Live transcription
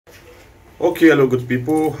Okay, hello good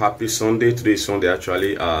people, happy Sunday. Today is Sunday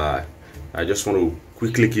actually. I just want to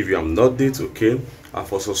quickly give you an update. Okay,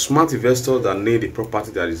 for some smart investors that need a property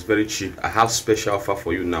that is very cheap, I have special offer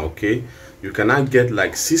for you now. Okay, you can now get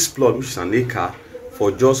like 6 plots, which is an acre, for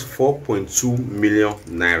just 4.2 million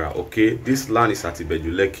naira. Okay, this land is at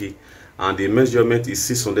Ibeju-Lekki and the measurement is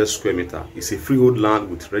 600 square meter. It's a freehold land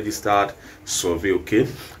with registered survey. Okay,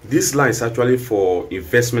 this land is actually for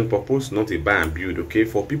investment purpose, not a buy and build. Okay,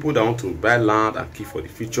 for people that want to buy land and keep for the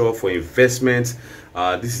future, for investment,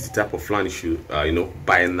 this is the type of land you should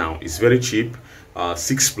buy now. It's very cheap.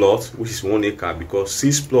 6 plots, which is 1 acre, because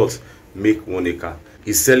 6 plots make 1 acre,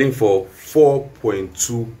 is selling for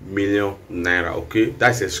 4.2 million naira. Okay,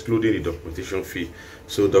 that's excluding the documentation fee.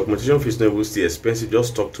 So documentation fee is not even still expensive.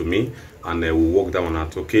 Just talk to me and we'll work that one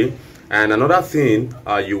out. Okay, and another thing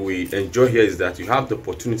you will enjoy here is that you have the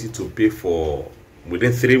opportunity to pay for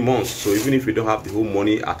within 3 months. So even if you don't have the whole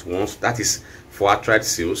money at once, that is for outright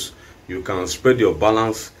sales, you can spread your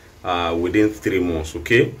balance within 3 months.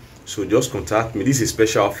 Okay, so just contact me. This is a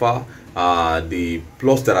special offer. The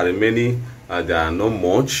plots that are remaining, there are not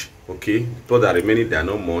much. Okay, plots that are remaining, there are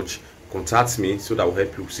not much. Contact me so that will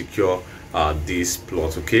help you secure this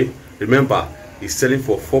plot. Okay, remember it's selling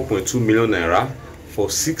for 4.2 million naira for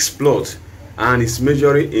 6 plots, and it's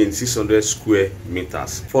measuring in 600 square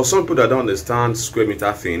meters. For some people that don't understand square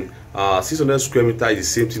meter thing, 600 square meter is the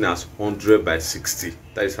same thing as 100 by 60.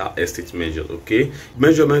 That is how estate measures. Okay,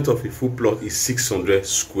 measurement of a full plot is 600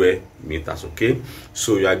 square meters. Okay,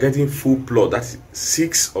 so you are getting full plot, that's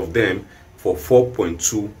 6 of them, for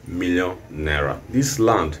 4.2 million naira. This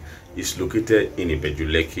land is located in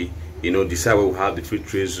Ibeju-Lekki. The side where we have the free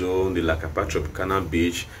trade zone, the Lakapa Tropicana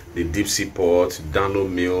Beach, the deep sea port, Dano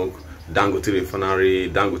Milk, Dangote Refinery,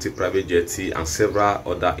 Dangote Private Jetty, and several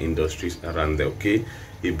other industries around there. Okay,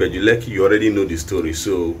 Ibeju-Lekki, you already know the story,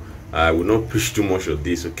 so I will not push too much of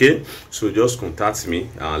this. Okay, so just contact me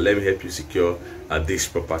and let me help you secure this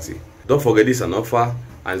property. Don't forget, this is an offer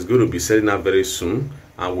and it's going to be selling out very soon,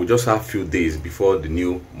 and we'll just have a few days before the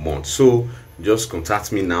new month. So just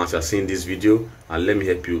contact me now as you're seeing this video and let me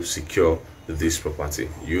help you secure this property.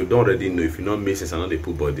 You don't already know, if you not miss it, I'm not a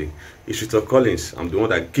pool body. It's Realtor Collins. I'm the one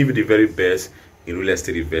that give you the very best in real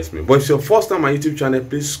estate investment. But if it's your first time on my YouTube channel,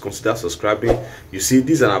 please consider subscribing. You see,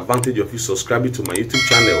 this is an advantage of you subscribing to my YouTube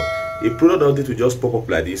channel. A product update will just pop up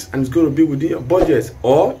like this and it's going to be within your budget,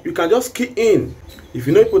 or you can just key in. If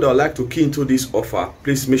you know people that would like to key into this offer,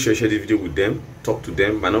 please make sure you share this video with them, talk to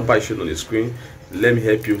them. My number is shown on the screen. Let me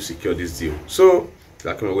help you secure this deal. So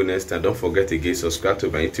till I come away next time, don't forget again, subscribe to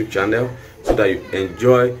my YouTube channel so that you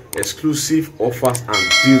enjoy exclusive offers and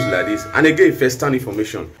deals like this. And again, first-hand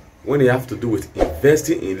information when you have to do with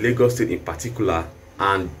investing in Lagos State in particular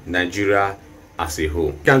and Nigeria as a whole.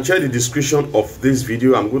 You can check the description of this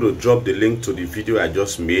video. I'm going to drop the link to the video I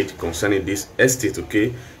just made concerning this estate.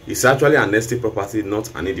 Okay, it's actually an estate property,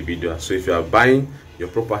 not an individual. So if you are buying, your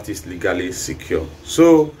property is legally secure.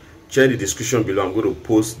 So check the description below. I'm going to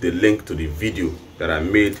post the link to the video that I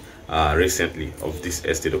made recently of this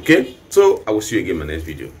estate. Okay, so I will see you again in my next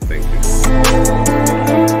video. Thank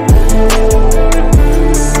you.